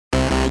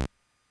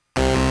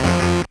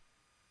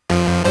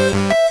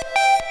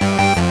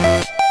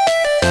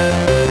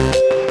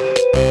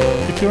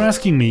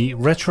asking me,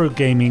 retro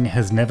gaming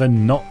has never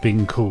not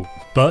been cool,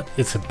 but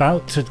it's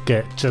about to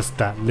get just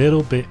that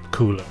little bit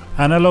cooler.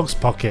 Analogue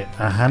Pocket,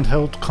 a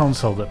handheld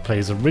console that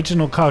plays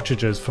original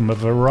cartridges from a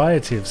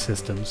variety of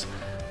systems,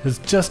 has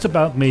just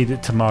about made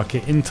it to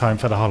market in time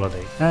for the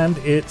holiday, and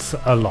it's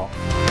a lot.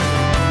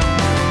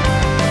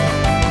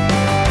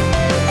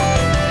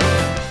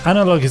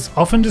 Analogue is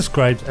often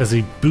described as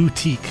a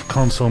boutique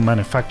console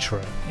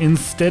manufacturer.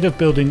 Instead of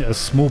building a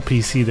small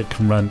PC that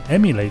can run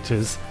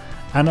emulators,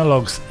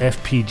 Analogue's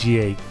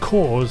FPGA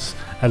cores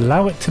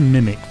allow it to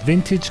mimic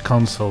vintage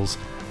consoles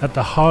at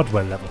the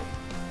hardware level.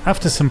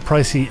 After some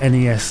pricey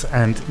NES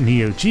and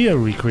Neo Geo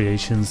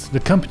recreations, the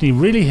company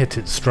really hit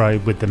its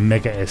stride with the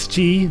Mega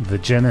SG, the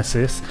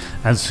Genesis,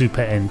 and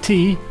Super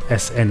NT,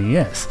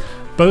 SNES,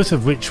 both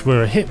of which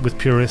were a hit with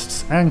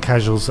purists and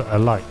casuals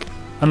alike.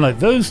 Unlike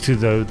those two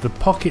though, the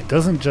Pocket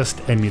doesn't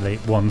just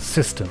emulate one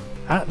system.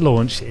 At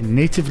launch, it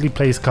natively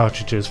plays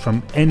cartridges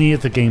from any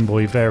of the Game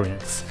Boy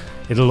variants.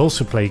 It'll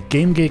also play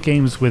Game Gear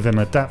games with an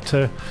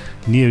adapter.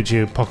 Neo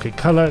Geo Pocket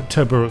Color,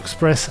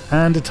 TurboGrafx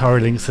and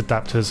Atari Lynx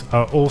adapters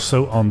are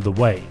also on the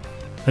way.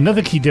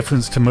 Another key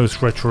difference to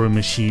most retro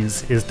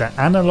machines is that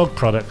Analogue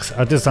products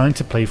are designed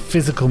to play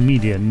physical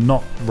media,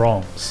 not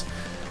ROMs.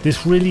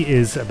 This really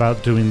is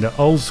about doing the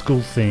old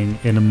school thing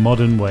in a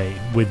modern way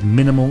with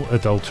minimal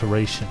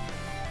adulteration.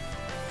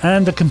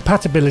 And the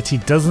compatibility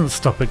doesn't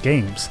stop at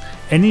games.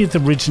 Any of the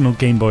original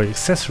Game Boy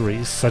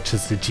accessories, such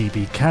as the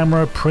GB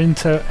camera,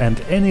 printer,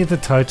 and any of the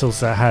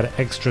titles that had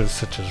extras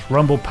such as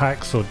rumble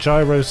packs or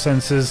gyro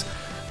sensors,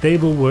 they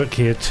will work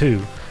here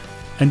too.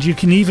 And you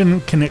can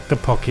even connect the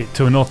Pocket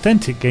to an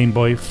authentic Game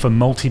Boy for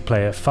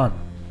multiplayer fun.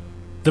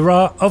 There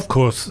are, of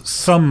course,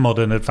 some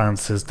modern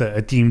advances that are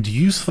deemed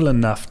useful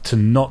enough to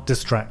not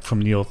distract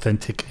from the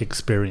authentic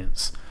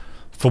experience.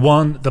 For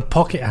one, the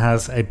Pocket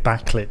has a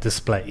backlit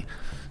display,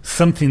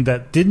 something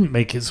that didn't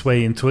make its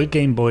way into a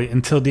Game Boy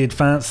until the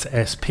Advanced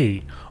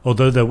SP,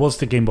 although there was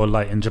the Game Boy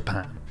Light in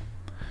Japan.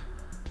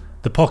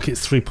 The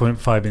Pocket's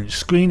 3.5-inch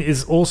screen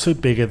is also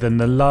bigger than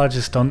the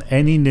largest on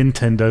any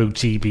Nintendo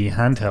GB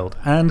handheld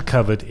and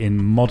covered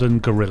in modern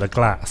Gorilla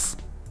Glass.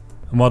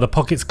 And while the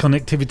Pocket's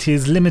connectivity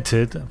is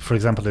limited, for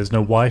example there's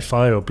no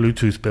Wi-Fi or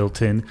Bluetooth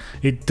built in,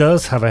 it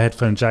does have a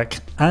headphone jack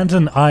and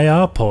an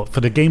IR port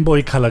for the Game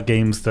Boy Color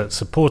games that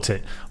support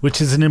it,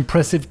 which is an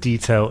impressive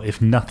detail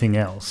if nothing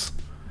else.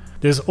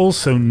 There's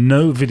also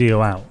no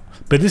video out,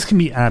 but this can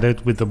be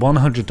added with the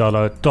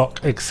 $100 dock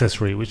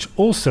accessory, which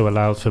also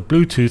allows for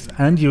Bluetooth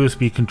and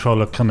USB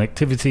controller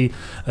connectivity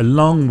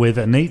along with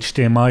an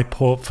HDMI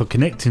port for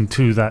connecting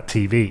to that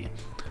TV.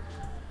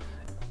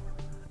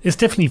 It's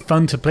definitely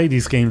fun to play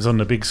these games on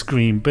the big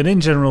screen, but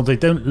in general they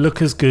don't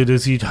look as good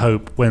as you'd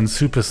hope when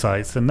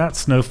supersized, and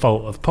that's no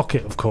fault of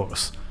Pocket of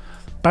course.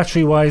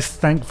 Battery wise,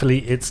 thankfully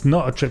it's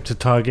not a trip to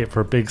Target for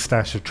a big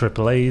stash of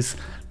AAAs.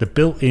 The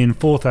built-in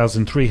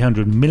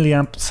 4300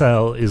 mAh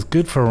cell is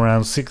good for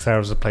around 6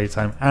 hours of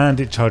playtime and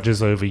it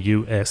charges over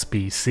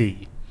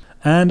USB-C.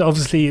 And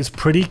obviously it's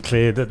pretty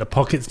clear that the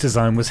Pocket's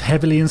design was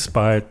heavily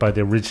inspired by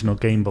the original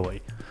Game Boy.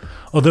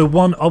 Although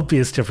one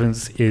obvious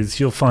difference is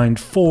you'll find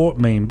 4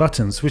 main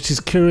buttons, which is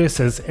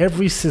curious as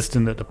every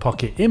system that the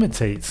Pocket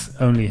imitates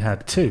only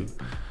had 2.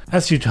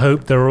 As you'd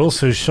hope, there are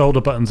also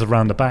shoulder buttons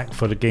around the back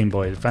for the Game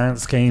Boy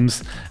Advance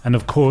games, and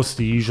of course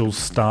the usual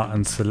start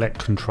and select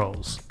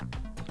controls.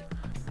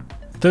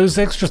 Those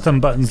extra thumb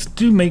buttons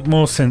do make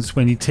more sense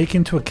when you take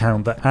into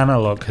account that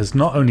Analogue has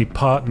not only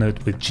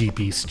partnered with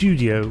GB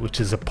Studio,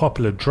 which is a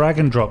popular drag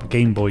and drop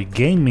Game Boy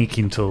game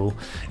making tool,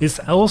 it's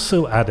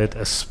also added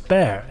a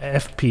spare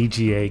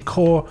FPGA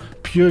core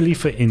purely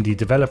for indie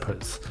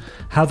developers.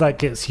 How that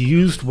gets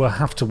used we'll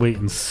have to wait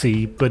and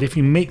see, but if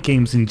you make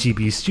games in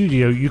GB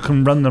Studio you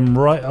can run them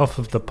right off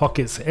of the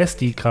Pocket's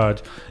SD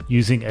card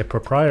using a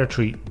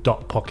proprietary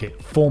 .pocket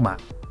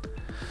format.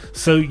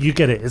 So you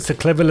get it, it's a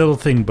clever little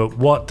thing, but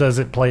what does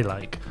it play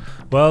like?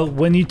 Well,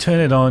 when you turn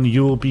it on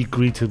you will be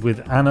greeted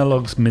with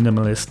Analogue's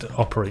minimalist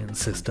operating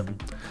system.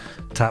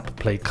 Tap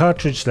play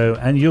cartridge though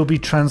and you'll be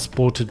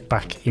transported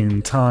back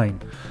in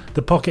time.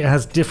 The Pocket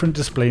has different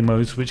display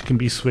modes which can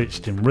be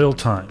switched in real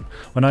time.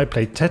 When I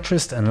played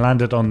Tetris and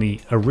landed on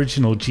the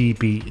original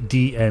GB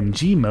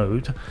DMG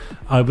mode,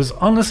 I was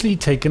honestly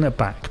taken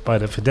aback by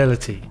the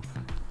fidelity.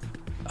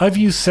 I've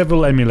used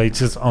several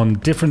emulators on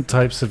different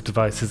types of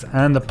devices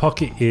and the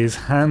Pocket is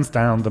hands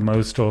down the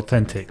most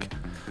authentic.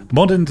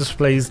 Modern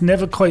displays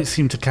never quite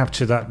seem to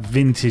capture that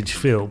vintage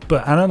feel,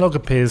 but Analogue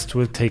appears to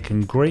have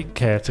taken great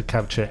care to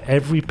capture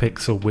every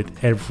pixel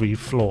with every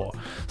flaw,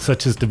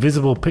 such as the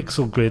visible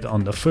pixel grid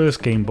on the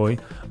first Game Boy,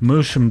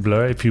 motion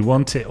blur if you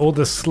want it, or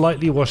the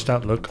slightly washed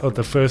out look of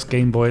the first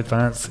Game Boy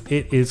Advance.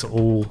 It is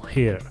all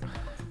here.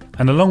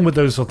 And along with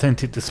those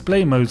authentic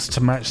display modes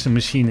to match the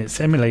machine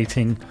it's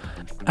emulating,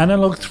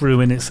 Analogue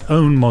threw in its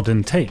own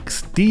modern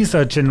takes. These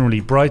are generally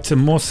brighter,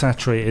 more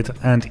saturated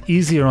and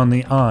easier on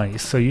the eye,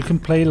 so you can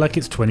play like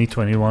it's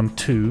 2021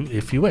 too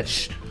if you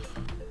wish.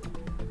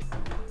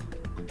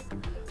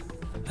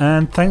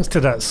 And thanks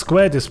to that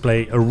square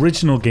display,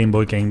 original Game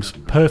Boy games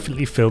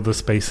perfectly fill the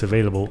space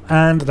available,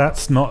 and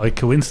that's not a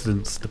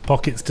coincidence. The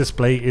Pocket's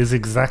display is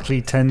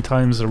exactly 10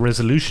 times the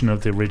resolution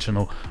of the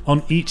original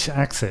on each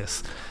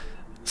axis.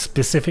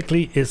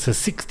 Specifically, it's a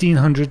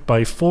 1600 by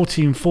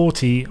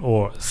 1440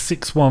 or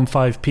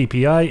 615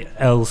 ppi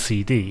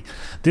LCD.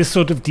 This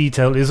sort of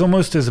detail is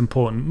almost as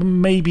important,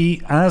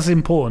 maybe as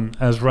important,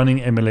 as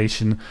running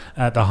emulation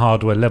at the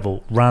hardware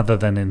level rather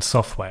than in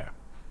software.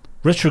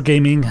 Retro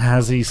gaming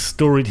has a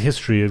storied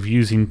history of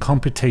using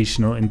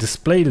computational and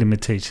display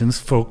limitations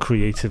for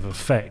creative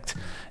effect.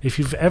 If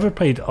you've ever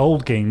played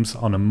old games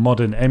on a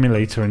modern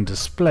emulator and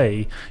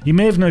display, you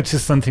may have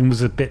noticed something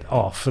was a bit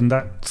off and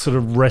that sort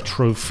of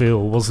retro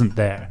feel wasn't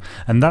there,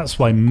 and that's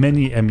why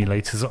many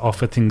emulators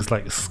offer things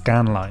like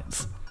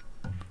scanlines.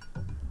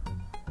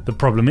 The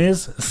problem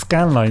is,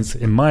 scanlines,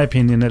 in my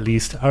opinion at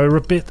least, are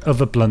a bit of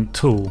a blunt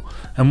tool,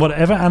 and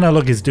whatever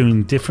Analogue is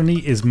doing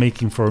differently is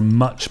making for a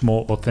much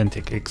more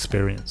authentic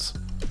experience.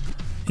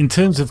 In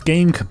terms of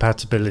game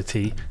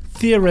compatibility,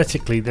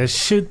 theoretically there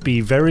should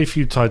be very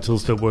few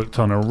titles that worked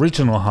on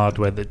original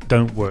hardware that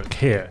don't work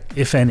here,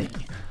 if any.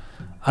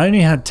 I only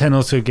had 10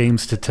 or so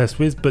games to test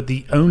with, but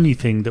the only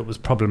thing that was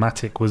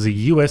problematic was a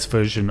US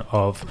version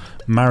of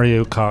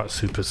Mario Kart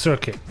Super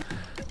Circuit.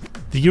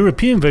 The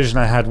European version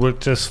I had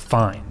worked just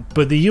fine,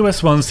 but the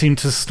US one seemed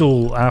to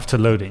stall after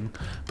loading.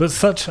 But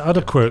such are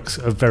the quirks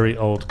of very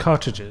old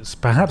cartridges.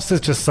 Perhaps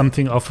there's just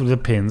something off with the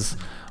pins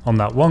on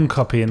that one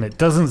copy and it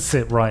doesn't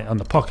sit right on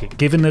the Pocket,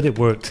 given that it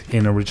worked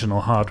in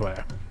original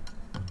hardware.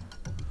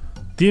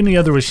 The only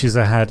other issues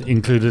I had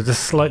included a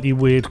slightly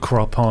weird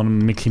crop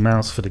on Mickey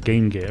Mouse for the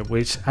Game Gear,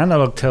 which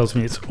Analogue tells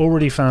me it's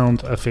already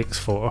found a fix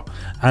for,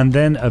 and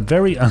then a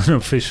very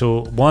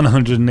unofficial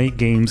 108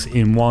 games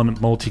in one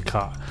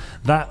multi-cart.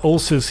 That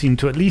also seemed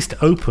to at least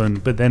open,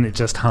 but then it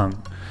just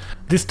hung.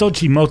 This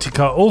dodgy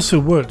multi-cart also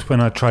worked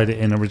when I tried it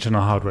in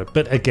original hardware,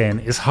 but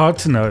again, it's hard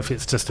to know if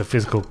it's just a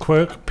physical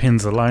quirk,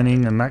 pins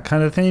aligning and that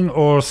kind of thing,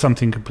 or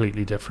something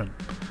completely different.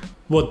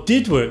 What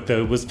did work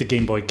though was the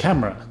Game Boy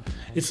camera.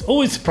 It's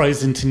always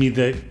surprising to me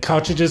that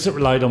cartridges that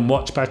relied on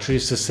watch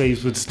batteries for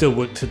saves would still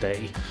work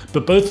today,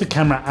 but both the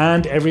camera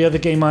and every other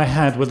game I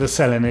had with a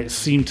cell in it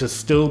seemed to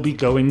still be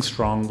going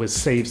strong with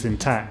saves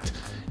intact.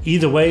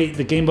 Either way,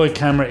 the Game Boy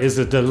camera is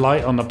a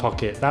delight on the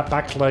Pocket. That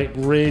backlight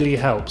really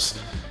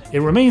helps. It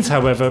remains,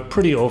 however,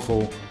 pretty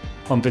awful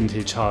on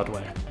vintage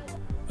hardware.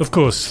 Of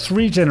course,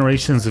 3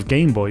 generations of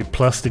Game Boy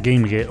plus the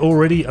Game Gear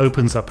already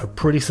opens up a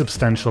pretty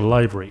substantial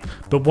library,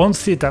 but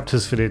once the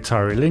adapters for the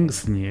Atari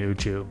Lynx, the Neo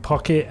Geo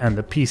Pocket and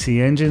the PC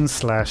Engine /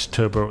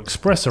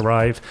 TurboGrafx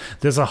arrive,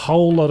 there's a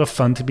whole lot of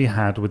fun to be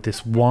had with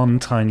this one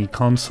tiny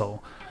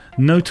console.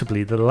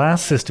 Notably, the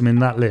last system in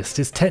that list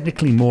is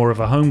technically more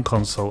of a home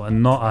console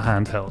and not a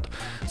handheld,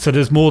 so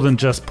there's more than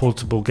just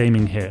portable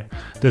gaming here.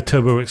 The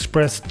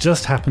TurboGrafx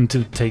just happened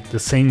to take the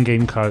same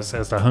game cards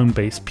as the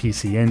home-based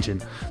PC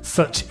Engine.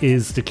 Such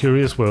is the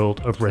curious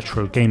world of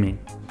retro gaming.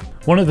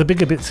 One of the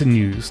bigger bits of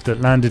news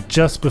that landed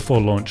just before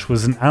launch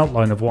was an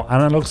outline of what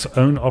Analogue's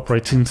own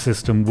operating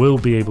system will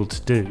be able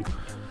to do.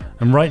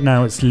 And right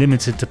now it's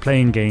limited to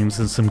playing games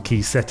and some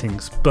key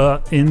settings,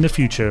 but in the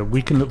future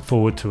we can look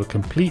forward to a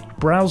complete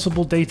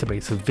browsable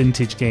database of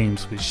vintage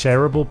games with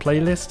shareable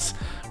playlists,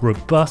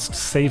 robust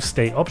save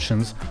state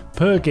options,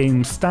 per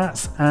game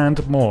stats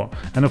and more,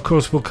 and of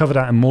course we'll cover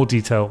that in more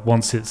detail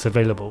once it's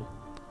available.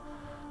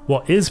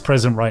 What is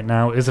present right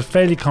now is a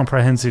fairly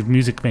comprehensive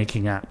music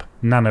making app,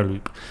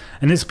 Nanoloop,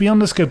 and it's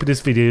beyond the scope of this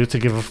video to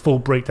give a full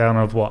breakdown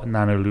of what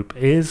Nanoloop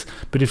is,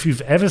 but if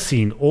you've ever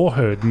seen or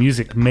heard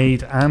music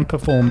made and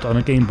performed on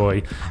a Game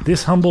Boy,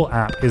 this humble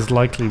app is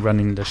likely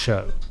running the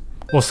show,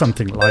 or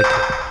something like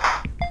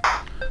it.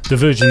 The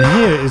version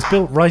here is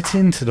built right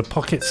into the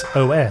Pocket's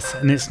OS,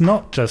 and it's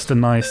not just a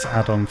nice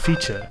add-on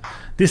feature.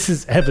 This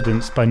is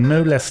evidenced by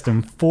no less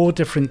than 4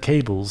 different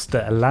cables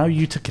that allow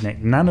you to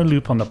connect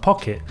Nanoloop on the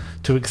Pocket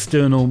to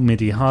external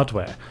MIDI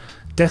hardware,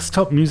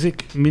 desktop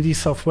music, MIDI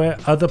software,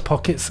 other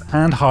Pockets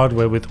and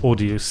hardware with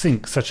audio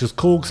sync such as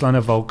Korg's line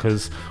of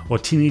Volcas or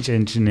Teenage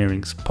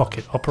Engineering's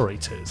Pocket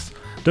operators.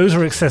 Those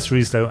are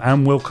accessories though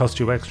and will cost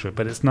you extra,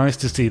 but it's nice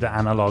to see that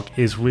Analogue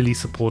is really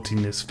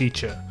supporting this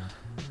feature.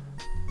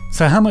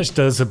 So how much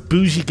does a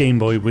bougie Game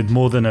Boy with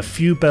more than a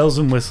few bells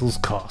and whistles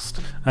cost?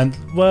 And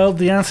well,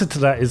 the answer to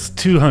that is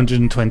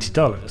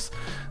 $220.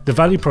 The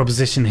value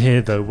proposition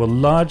here though will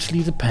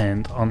largely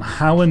depend on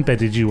how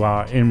embedded you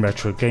are in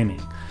retro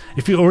gaming.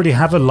 If you already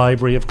have a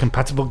library of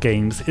compatible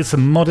games, it's a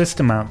modest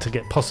amount to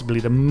get possibly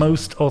the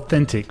most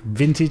authentic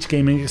vintage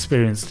gaming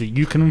experience that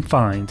you can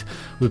find,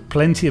 with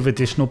plenty of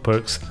additional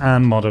perks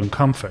and modern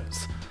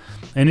comforts.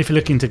 And if you're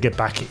looking to get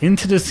back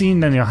into the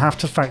scene, then you'll have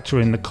to factor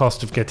in the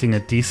cost of getting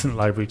a decent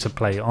library to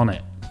play on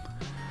it.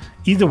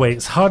 Either way,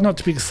 it's hard not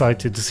to be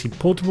excited to see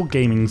portable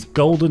gaming's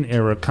golden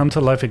era come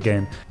to life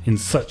again in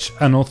such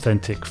an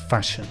authentic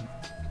fashion.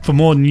 For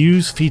more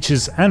news,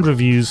 features and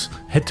reviews,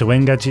 head to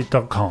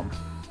Engadget.com.